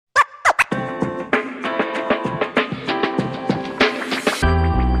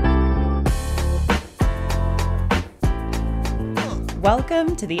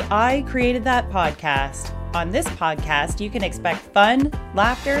Welcome to the I Created That podcast. On this podcast, you can expect fun,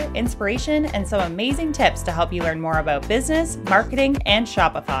 laughter, inspiration, and some amazing tips to help you learn more about business, marketing, and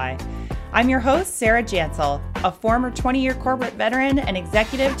Shopify. I'm your host, Sarah Jansel, a former 20-year corporate veteran and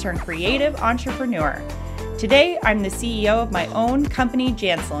executive turned creative entrepreneur. Today, I'm the CEO of my own company,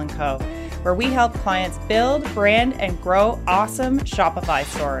 Jansel & Co., where we help clients build, brand, and grow awesome Shopify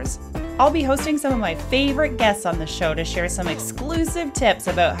stores. I'll be hosting some of my favorite guests on the show to share some exclusive tips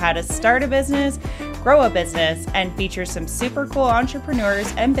about how to start a business, grow a business, and feature some super cool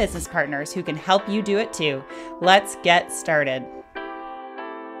entrepreneurs and business partners who can help you do it too. Let's get started.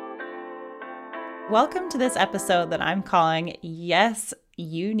 Welcome to this episode that I'm calling Yes,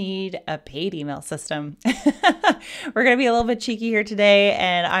 You Need a Paid Email System. We're going to be a little bit cheeky here today,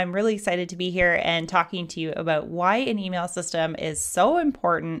 and I'm really excited to be here and talking to you about why an email system is so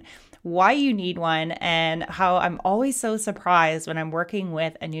important, why you need one, and how I'm always so surprised when I'm working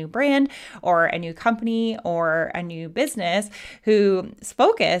with a new brand or a new company or a new business whose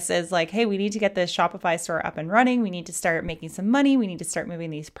focus is like, hey, we need to get this Shopify store up and running. We need to start making some money. We need to start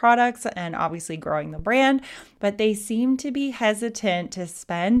moving these products and obviously growing the brand. But they seem to be hesitant to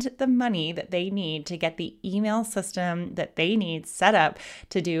spend the money that they need to get the email system that they need set up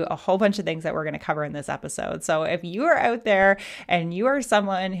to do a whole bunch of things that we're going to cover in this episode. So if you are out there and you are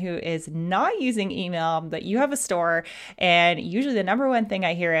someone who is not using email, but you have a store, and usually the number one thing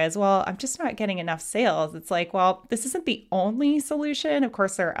I hear is, well, I'm just not getting enough sales. It's like, well, this isn't the only solution. Of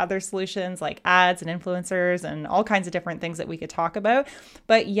course, there are other solutions like ads and influencers and all kinds of different things that we could talk about.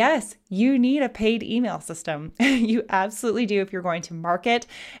 But yes, you need a paid email system. You absolutely do if you're going to market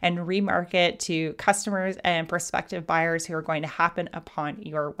and remarket to customers and prospective buyers who are going to happen upon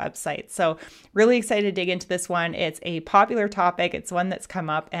your website. So really excited to dig into this one. It's a popular topic. It's one that's come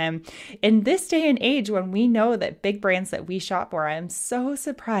up. And in this day and age, when we know that big brands that we shop for, I'm so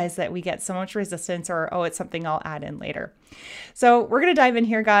surprised that we get so much resistance or, oh, it's something I'll add in later. So we're going to dive in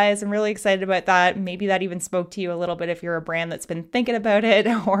here, guys. I'm really excited about that. Maybe that even spoke to you a little bit if you're a brand that's been thinking about it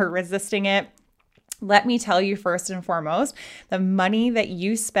or resisting it. Let me tell you first and foremost, the money that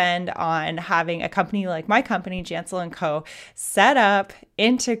you spend on having a company like my company, Jansel & Co., set up,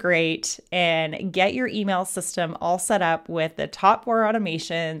 integrate, and get your email system all set up with the top 4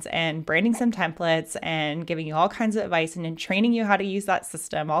 automations and branding some templates and giving you all kinds of advice and then training you how to use that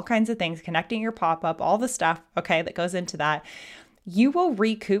system, all kinds of things, connecting your pop-up, all the stuff, okay, that goes into that. You will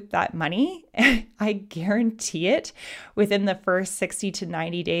recoup that money, I guarantee it, within the first 60 to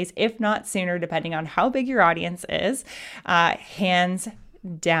 90 days, if not sooner, depending on how big your audience is, hands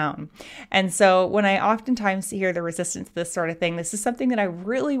down. And so when I oftentimes hear the resistance to this sort of thing, this is something that I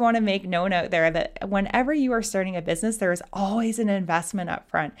really want to make known out there, that whenever you are starting a business, there is always an investment up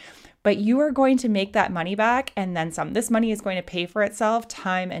front. But you are going to make that money back and then some. This money is going to pay for itself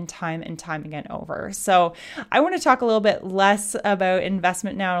time and time and time again over. So I want to talk a little bit less about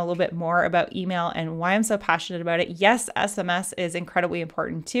investment now and a little bit more about email and why I'm so passionate about it. Yes, SMS is incredibly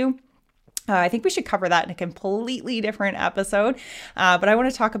important too. I think we should cover that in a completely different episode. But I want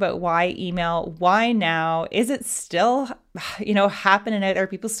to talk about why email, why now? Is it still, happening out there?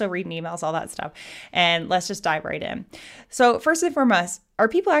 People still reading emails, all that stuff. And let's just dive right in. So first and foremost, are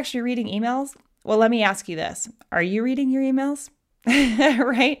people actually reading emails? Well, let me ask you this. Are you reading your emails?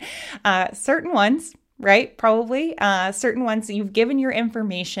 Right? Certain ones. Right? Probably. Certain ones, you've given your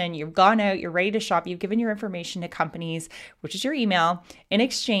information, you've gone out, you're ready to shop, you've given your information to companies, which is your email, in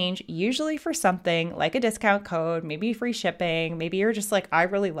exchange, usually for something like a discount code, maybe free shipping, maybe you're just like, I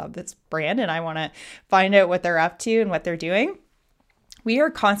really love this brand and I want to find out what they're up to and what they're doing. We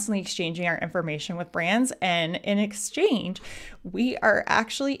are constantly exchanging our information with brands, and in exchange, we are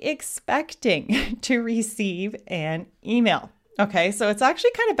actually expecting to receive an email. Okay, so it's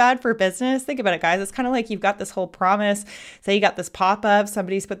actually kind of bad for business. Think about it, guys. It's kind of like you've got this whole promise. Say you got this pop-up,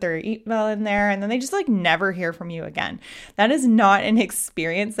 somebody's put their email in there, and then they just never hear from you again. That is not an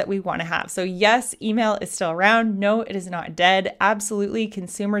experience that we want to have. So yes, email is still around. No, it is not dead. Absolutely,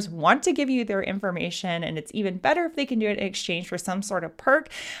 consumers want to give you their information, and it's even better if they can do it in exchange for some sort of perk,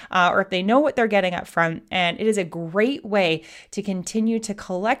 or if they know what they're getting up front. And it is a great way to continue to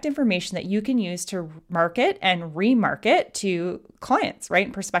collect information that you can use to market and remarket to clients, right?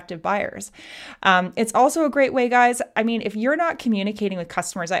 And prospective buyers. It's also a great way, guys. I mean, if you're not communicating with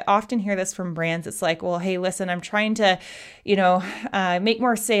customers, I often hear this from brands. It's like, well, hey, listen, I'm trying to, make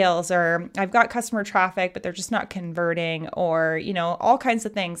more sales, or I've got customer traffic, but they're just not converting, or, all kinds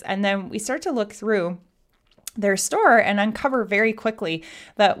of things. And then we start to look through their store and uncover very quickly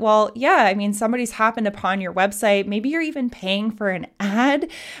that, well, yeah, I mean, somebody's happened upon your website. Maybe you're even paying for an ad.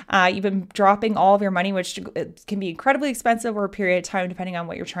 You've been dropping all of your money, which can be incredibly expensive over a period of time, depending on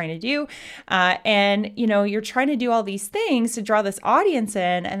what you're trying to do. And, you're trying to do all these things to draw this audience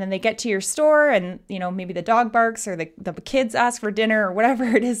in, and then they get to your store and, maybe the dog barks or the kids ask for dinner or whatever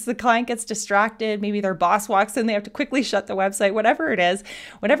it is, the client gets distracted. Maybe their boss walks in, they have to quickly shut the website, whatever it is,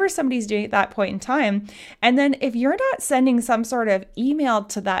 whatever somebody's doing at that point in time. And then if you're not sending some sort of email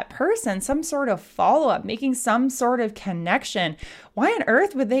to that person, some sort of follow-up, making some sort of connection, why on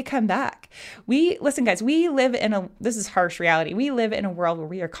earth would they come back? Listen, guys, this is harsh reality. We live in a world where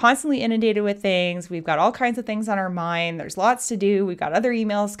we are constantly inundated with things. We've got all kinds of things on our mind. There's lots to do. We've got other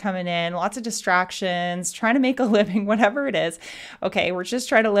emails coming in, lots of distractions, trying to make a living, whatever it is. Okay, we're just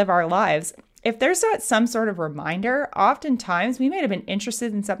trying to live our lives. If there's not some sort of reminder, oftentimes we might have been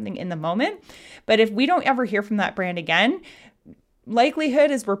interested in something in the moment, but if we don't ever hear from that brand again,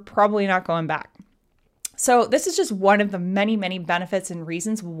 likelihood is we're probably not going back. So this is just one of the many, many benefits and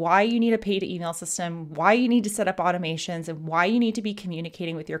reasons why you need a paid email system, why you need to set up automations, and why you need to be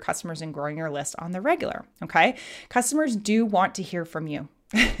communicating with your customers and growing your list on the regular, okay? Customers do want to hear from you.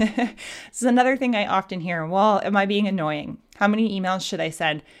 This is another thing I often hear. Well, am I being annoying? How many emails should I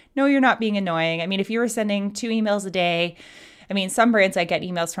send? No, you're not being annoying. I mean, if you were sending 2 emails a day, I mean, some brands, I get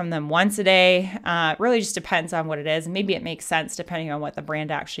emails from them once a day. It really just depends on what it is. Maybe it makes sense depending on what the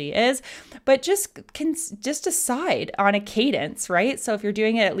brand actually is, but just decide on a cadence, right? So if you're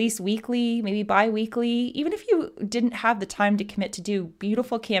doing it at least weekly, maybe bi-weekly, even if you didn't have the time to commit to do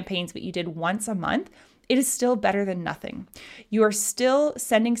beautiful campaigns, but you did once a month, it is still better than nothing. You are still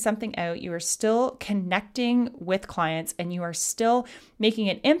sending something out. You are still connecting with clients, and you are still making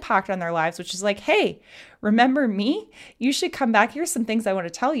an impact on their lives, which is like, hey, remember me? You should come back. Here's some things I want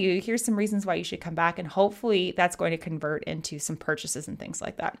to tell you. Here's some reasons why you should come back. And hopefully that's going to convert into some purchases and things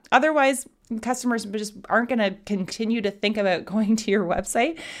like that. Otherwise, customers just aren't going to continue to think about going to your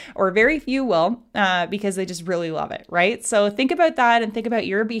website, or very few will, because they just really love it, right? So think about that and think about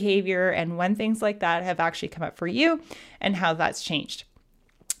your behavior and when things like that have actually come up for you and how that's changed.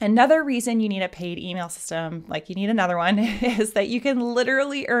 Another reason you need a paid email system, like you need another one, is that you can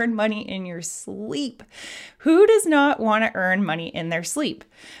literally earn money in your sleep. Who does not want to earn money in their sleep?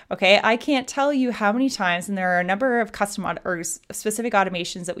 Okay, I can't tell you how many times, and there are a number of custom or specific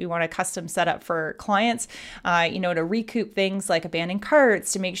automations that we want to custom set up for clients, to recoup things like abandoned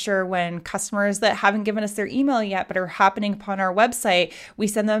carts, to make sure when customers that haven't given us their email yet but are happening upon our website, we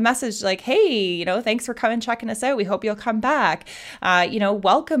send them a message like, hey, thanks for coming checking us out. We hope you'll come back.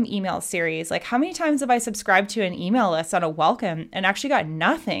 Welcome email series. Like, how many times have I subscribed to an email list on a welcome and actually got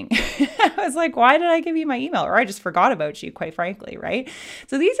nothing? I was like, why did I give you my email? Or I just forgot about you, quite frankly, right?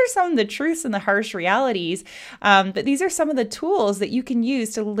 So these are some of the truths and the harsh realities, but these are some of the tools that you can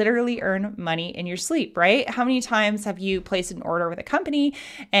use to literally earn money in your sleep, right? How many times have you placed an order with a company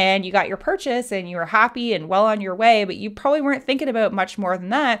and you got your purchase and you were happy and well on your way, but you probably weren't thinking about much more than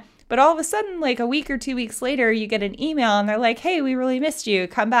that? But all of a sudden, like a week or 2 weeks later, you get an email and they're like, hey, we really missed you.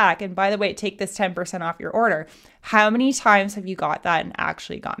 Come back. And by the way, take this 10% off your order. How many times have you got that and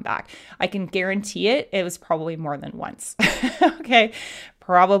actually gone back? I can guarantee it was probably more than once. Okay.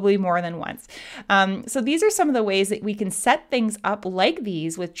 Probably more than once. So these are some of the ways that we can set things up like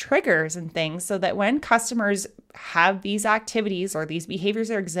these with triggers and things so that when customers have these activities or these behaviors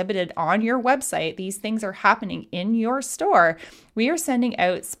are exhibited on your website, these things are happening in your store, we are sending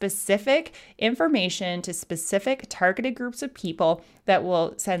out specific information to specific targeted groups of people that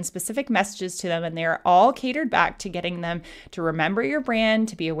will send specific messages to them, and they're all catered back to getting them to remember your brand,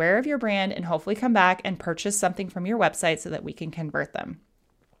 to be aware of your brand, and hopefully come back and purchase something from your website so that we can convert them.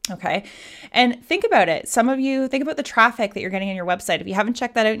 Okay. And think about it. Some of you think about the traffic that you're getting on your website. If you haven't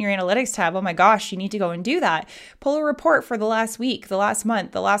checked that out in your analytics tab, oh my gosh, you need to go and do that. Pull a report for the last week, the last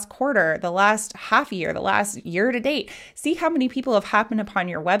month, the last quarter, the last half year, the last year to date. See how many people have happened upon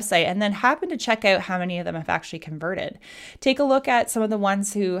your website and then happen to check out how many of them have actually converted. Take a look at some of the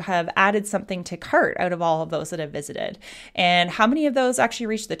ones who have added something to cart out of all of those that have visited. And how many of those actually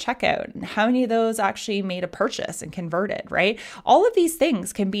reached the checkout? And how many of those actually made a purchase and converted, right? All of these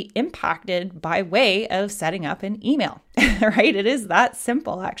things can be impacted by way of setting up an email. right? It is that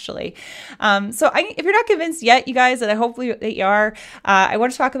simple, actually. If you're not convinced yet, you guys, and I hopefully that you are, I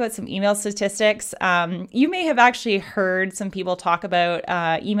want to talk about some email statistics. You may have actually heard some people talk about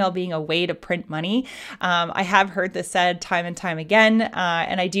email being a way to print money. I have heard this said time and time again,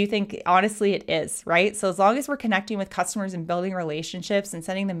 and I do think, honestly, it is, right? So as long as we're connecting with customers and building relationships and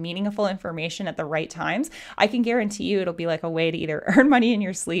sending them meaningful information at the right times, I can guarantee you it'll be like a way to either earn money in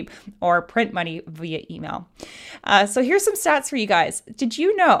your sleep or print money via email. So here's some stats for you guys. Did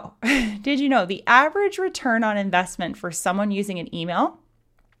you know the average return on investment for someone using an email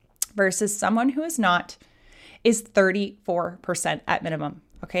versus someone who is not is 34% at minimum?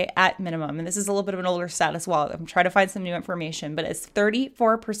 Okay, at minimum. And this is a little bit of an older stat as well. I'm trying to find some new information, but it's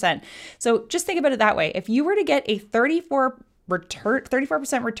 34%. So just think about it that way. If you were to get a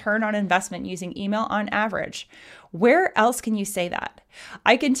 34% return on investment using email on average, where else can you say that?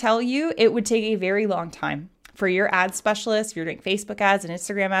 I can tell you it would take a very long time for your ad specialist, if you're doing Facebook ads and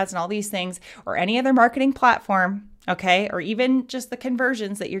Instagram ads and all these things, or any other marketing platform, okay, or even just the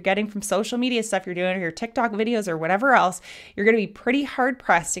conversions that you're getting from social media stuff you're doing, or your TikTok videos or whatever else, you're going to be pretty hard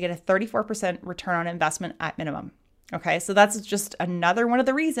pressed to get a 34% return on investment at minimum. Okay, so that's just another one of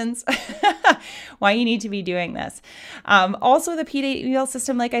the reasons why you need to be doing this. Also, the paid email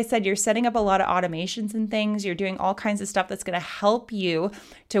system, like I said, you're setting up a lot of automations and things. You're doing all kinds of stuff that's going to help you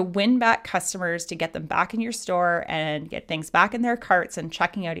to win back customers, to get them back in your store and get things back in their carts and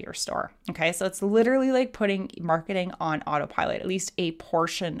checking out of your store. Okay, so it's literally like putting marketing on autopilot, at least a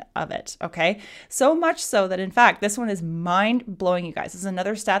portion of it. Okay, so much so that, in fact, this one is mind blowing, you guys. This is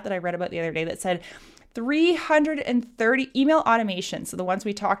another stat that I read about the other day that said 330 email automations, so the ones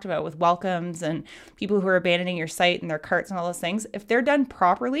we talked about with welcomes and people who are abandoning your site and their carts and all those things, if they're done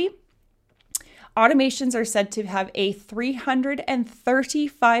properly, automations are said to have a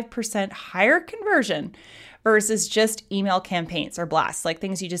 335% higher conversion versus just email campaigns or blasts, like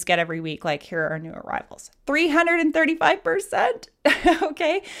things you just get every week, like here are new arrivals. 335%.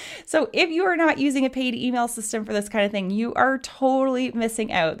 Okay. So if you are not using a paid email system for this kind of thing, you are totally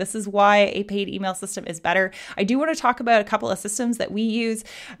missing out. This is why a paid email system is better. I do want to talk about a couple of systems that we use.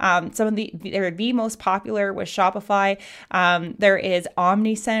 They're the most popular with Shopify. There is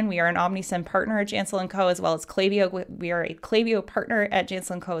Omnisend. We are an Omnisend partner at Jansel & Co. as well as Klaviyo. We are a Klaviyo partner at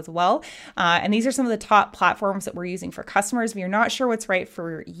Jansel & Co. as well. And these are some of the top platforms that we're using for customers. If you're not sure what's right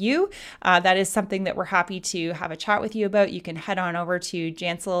for you, that is something that we're happy to have a chat with you about. You can head on over to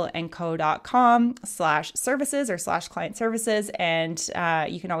janselandco.com/services or /client services. And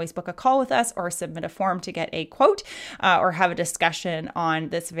you can always book a call with us or submit a form to get a quote or have a discussion on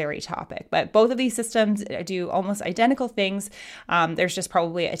this very topic. But both of these systems do almost identical things. There's just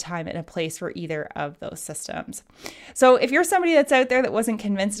probably a time and a place for either of those systems. So if you're somebody that's out there that wasn't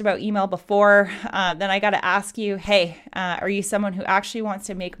convinced about email before, then I got to ask you, hey, are you someone who actually wants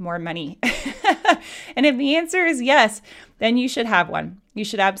to make more money? And if the answer is yes, then you should have one. You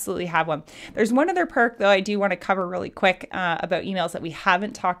should absolutely have one. There's one other perk, though, I do want to cover really quick about emails that we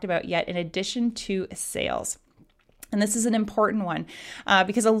haven't talked about yet, in addition to sales. And this is an important one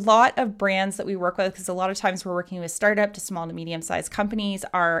because a lot of brands that we work with, because a lot of times we're working with startup to small to medium-sized companies,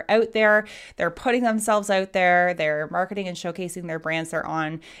 are out there. They're putting themselves out there. They're marketing and showcasing their brands. They're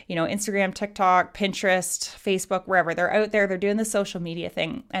on, Instagram, TikTok, Pinterest, Facebook, wherever. They're out there. They're doing the social media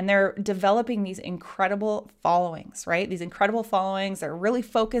thing, and they're developing these incredible followings, right? These incredible followings. They're really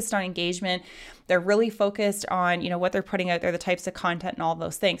focused on engagement. They're really focused on, what they're putting out there, the types of content and all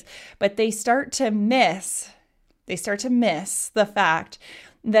those things. But they start to miss the fact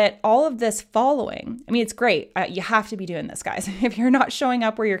that all of this following, it's great. You have to be doing this, guys. If you're not showing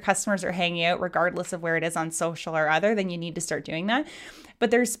up where your customers are hanging out, regardless of where it is on social or other, then you need to start doing that.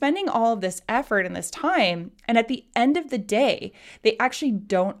 But they're spending all of this effort and this time. And at the end of the day, they actually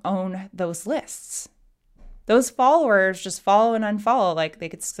don't own those lists. Those followers just follow and unfollow. Like, they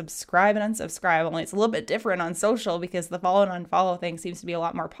could subscribe and unsubscribe, only it's a little bit different on social because the follow and unfollow thing seems to be a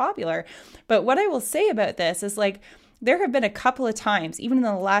lot more popular. But what I will say about this is, there have been a couple of times, even in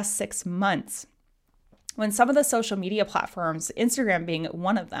the last 6 months, when some of the social media platforms, Instagram being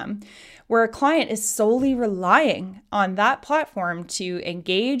one of them, where a client is solely relying on that platform to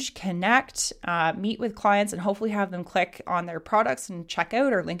engage, connect, meet with clients, and hopefully have them click on their products and check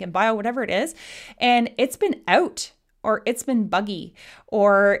out or link in bio, whatever it is. And it's been out, or it's been buggy,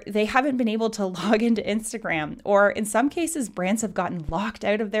 or they haven't been able to log into Instagram, or in some cases, brands have gotten locked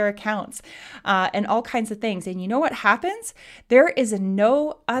out of their accounts, and all kinds of things. And you know what happens? There is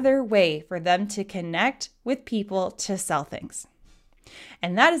no other way for them to connect with people to sell things.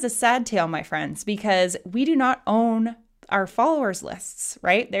 And that is a sad tale, my friends, because we do not own our followers lists,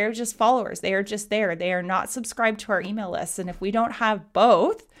 right? They're just followers. They are just there. They are not subscribed to our email lists. And if we don't have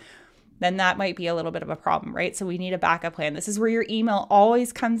both, then that might be a little bit of a problem, right? So we need a backup plan. This is where your email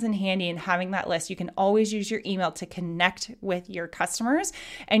always comes in handy, and having that list. You can always use your email to connect with your customers,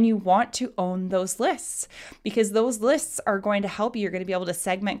 and you want to own those lists because those lists are going to help you. You're going to be able to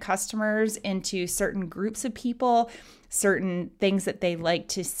segment customers into certain groups of people, certain things that they like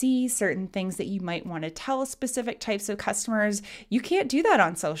to see, certain things that you might want to tell specific types of customers. You can't do that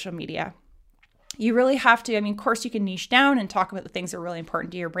on social media. You really have to, of course you can niche down and talk about the things that are really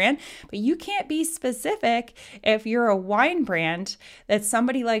important to your brand, but you can't be specific if you're a wine brand that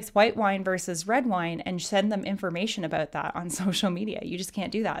somebody likes white wine versus red wine and send them information about that on social media. You just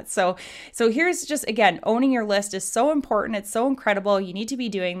can't do that. So here's just, again, owning your list is so important. It's so incredible. You need to be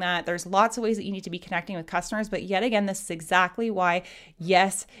doing that. There's lots of ways that you need to be connecting with customers, but yet again, this is exactly why,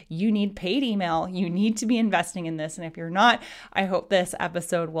 yes, you need paid email. You need to be investing in this. And if you're not, I hope this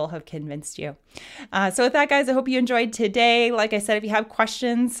episode will have convinced you. So with that, guys, I hope you enjoyed today. Like I said, if you have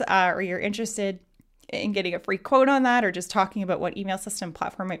questions or you're interested in getting a free quote on that or just talking about what email system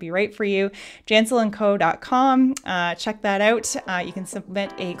platform might be right for you, janselandco.com. Check that out. You can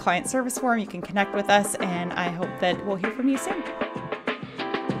submit a client service form. You can connect with us, and I hope that we'll hear from you soon.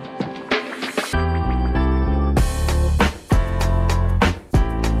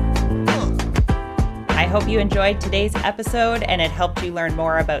 I hope you enjoyed today's episode and it helped you learn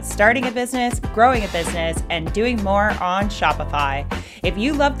more about starting a business, growing a business, and doing more on Shopify. If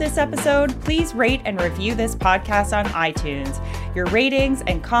you loved this episode, please rate and review this podcast on iTunes. Your ratings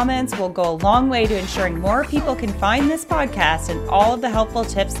and comments will go a long way to ensuring more people can find this podcast and all of the helpful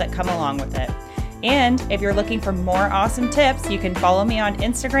tips that come along with it. And if you're looking for more awesome tips, you can follow me on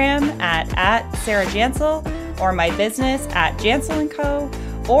Instagram at Sarah Jansel or my business at Jansel & Co.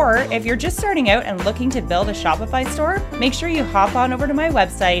 Or if you're just starting out and looking to build a Shopify store, make sure you hop on over to my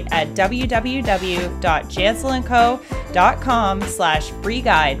website at www.janselandco.com/free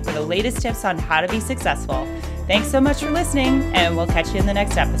guide for the latest tips on how to be successful. Thanks so much for listening, and we'll catch you in the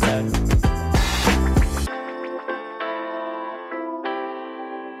next episode.